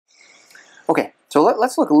Okay, so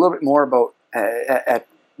let's look a little bit more about at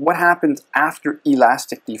what happens after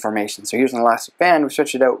elastic deformation. So here's an elastic band. We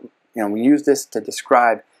stretch it out. We use this to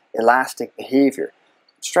describe elastic behavior.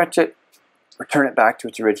 Stretch it, return it back to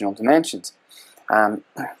its original dimensions.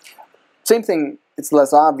 Same thing. It's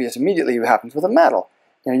less obvious immediately what happens with a metal.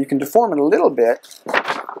 You can deform it a little bit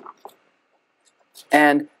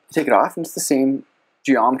and take it off, and it's the same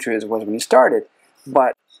geometry as it was when you started.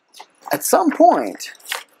 But at some point,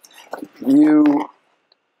 you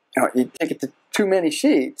take it to too many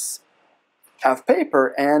sheets of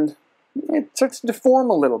paper, and it starts to deform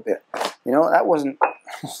a little bit. That wasn't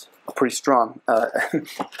a pretty strong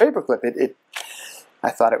paperclip. I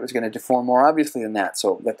thought it was going to deform more obviously than that.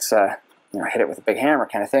 So let's hit it with a big hammer,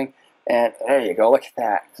 kind of thing. And there you go. Look at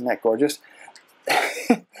that. Isn't that gorgeous?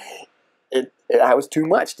 That was too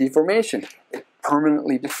much deformation. It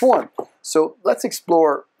permanently deformed. So let's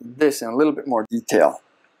explore this in a little bit more detail.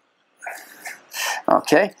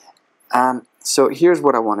 Okay. So here's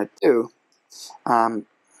what I want to do. I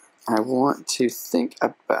want to think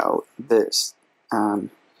about this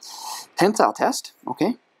tensile test.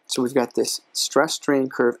 Okay. So we've got this stress strain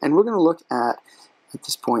curve, and we're going to look at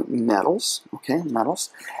this point metals. Okay, metals.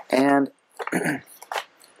 And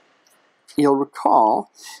you'll recall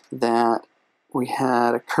that we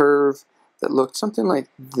had a curve that looked something like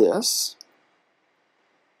this,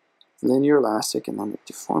 linear elastic, and then it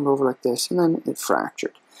deformed over like this, and then it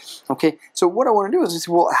fractured. Okay, so what I want to do is,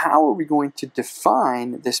 well, how are we going to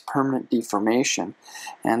define this permanent deformation?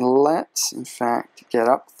 And let's, in fact, get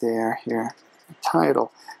up there here, the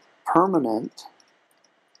title, Permanent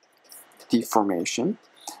Deformation.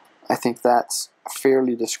 I think that's a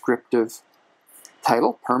fairly descriptive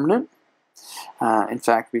title, permanent. In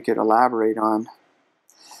fact, we could elaborate on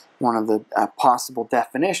one of the possible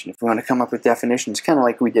definitions. If we want to come up with definitions, kind of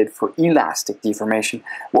like we did for elastic deformation,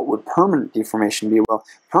 what would permanent deformation be? Well,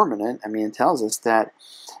 permanent, it tells us that,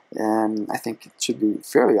 I think it should be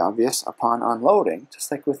fairly obvious, upon unloading,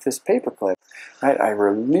 just like with this paperclip, right? I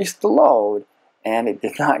released the load, and it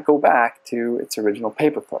did not go back to its original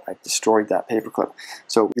paperclip. I destroyed that paperclip.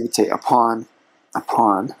 So we would say upon,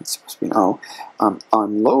 it's supposed to be an O,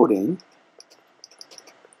 unloading,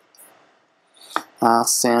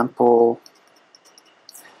 sample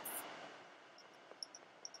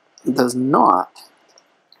does not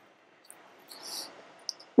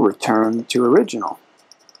return to original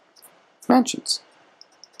dimensions.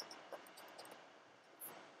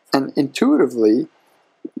 And intuitively,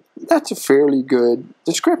 that's a fairly good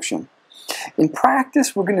description. In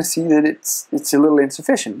practice, we're going to see that it's a little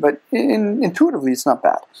insufficient, but intuitively, it's not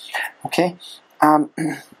bad. Okay.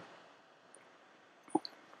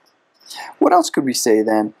 What else could we say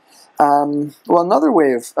then? Well, another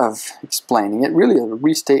way of explaining it, really a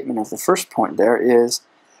restatement of the first point there, is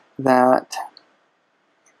that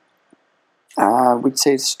we'd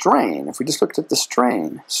say strain. If we just looked at the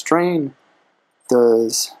strain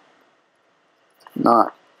does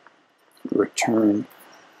not return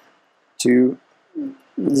to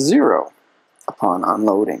zero upon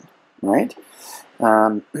unloading, right?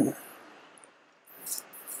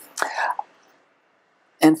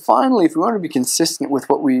 And finally, if we want to be consistent with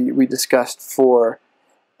what we discussed for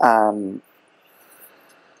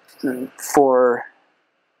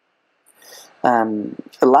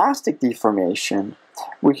elastic deformation,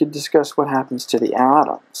 we could discuss what happens to the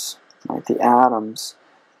atoms. Right? The atoms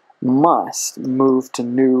must move to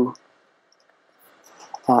new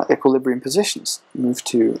equilibrium positions, move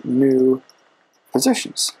to new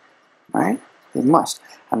positions, right? They must.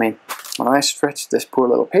 When I stretched this poor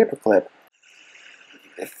little paperclip,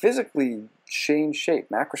 it physically changed shape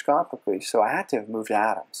macroscopically, so I had to have moved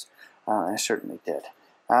atoms. I certainly did.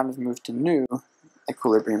 Atoms moved to new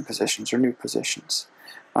equilibrium positions, or new positions.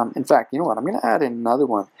 In fact, you know what? I'm going to add in another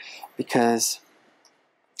one, because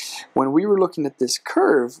when we were looking at this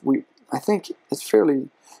curve, I think it's fairly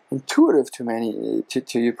intuitive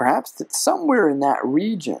to you perhaps, that somewhere in that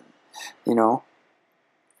region, near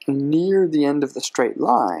the end of the straight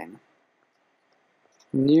line,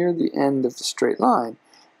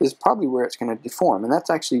 is probably where it's going to deform, and that's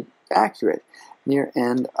actually accurate. Near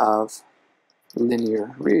end of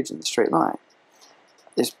linear region, the straight line,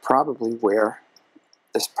 is probably where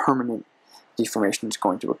this permanent deformation is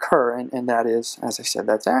going to occur, and that is, as I said,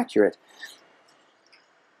 that's accurate.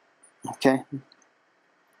 Okay,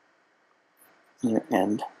 near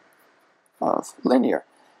end of linear.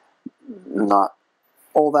 Not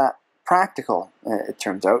all that practical, it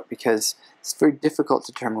turns out, because it's very difficult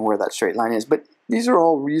to determine where that straight line is, but these are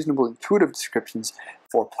all reasonable intuitive descriptions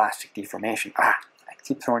for plastic deformation. I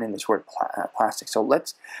keep throwing in this word plastic, so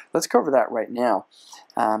let's cover that right now.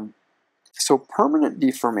 So permanent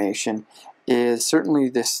deformation is certainly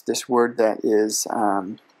this word that is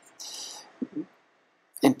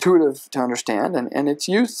intuitive to understand, and it's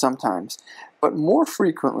used sometimes. But more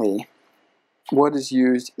frequently, what is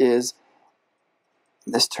used is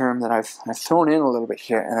this term that I've thrown in a little bit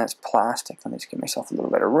here, and that's plastic. Let me just give myself a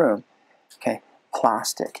little bit of room. Okay,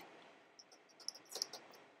 plastic.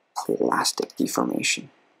 Plastic deformation.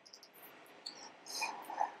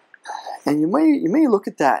 And you may look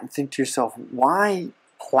at that and think to yourself, why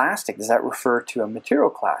plastic? Does that refer to a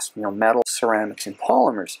material class? You know, metal, ceramics, and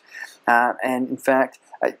polymers. And in fact,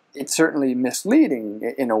 it's certainly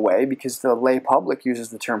misleading in a way, because the lay public uses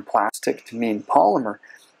the term plastic to mean polymer.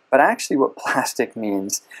 But actually what plastic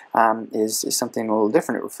means is something a little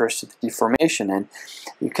different. It refers to the deformation, and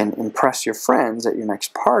you can impress your friends at your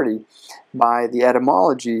next party by the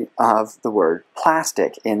etymology of the word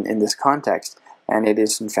plastic in this context. And it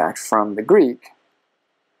is in fact from the Greek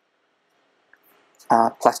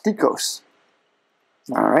plastikos.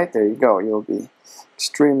 All right, there you go. You'll be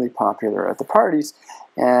extremely popular at the parties.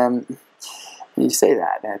 And you say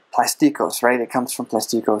that, plastikos, right? It comes from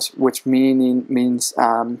plastikos, which means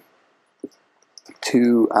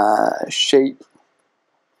to shape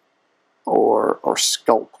or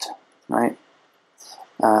sculpt, right?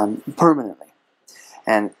 Permanently.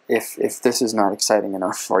 And if this is not exciting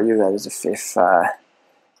enough for you, that is if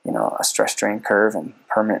you know, a stress strain curve and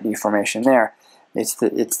permanent deformation there, it's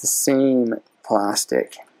the same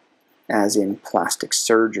plastic as in plastic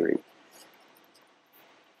surgery.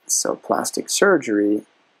 So plastic surgery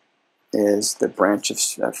is the branch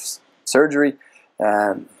of surgery,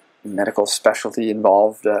 medical specialty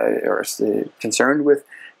involved or concerned with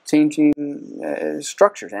changing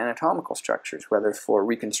structures, anatomical structures, whether for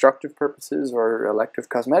reconstructive purposes or elective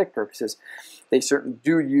cosmetic purposes. They certainly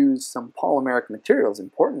do use some polymeric materials,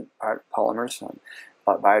 important polymers,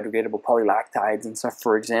 biodegradable polylactides and stuff,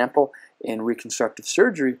 for example, in reconstructive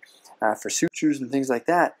surgery for sutures and things like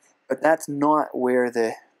that. But that's not where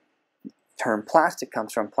the term plastic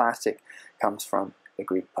comes from. Plastic comes from the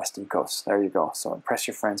Greek plastikos. There you go. So impress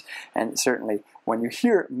your friends. And certainly when you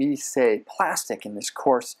hear me say plastic in this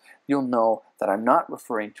course, you'll know that I'm not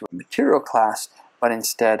referring to a material class, but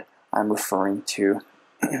instead I'm referring to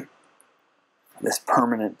this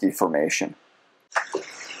permanent deformation.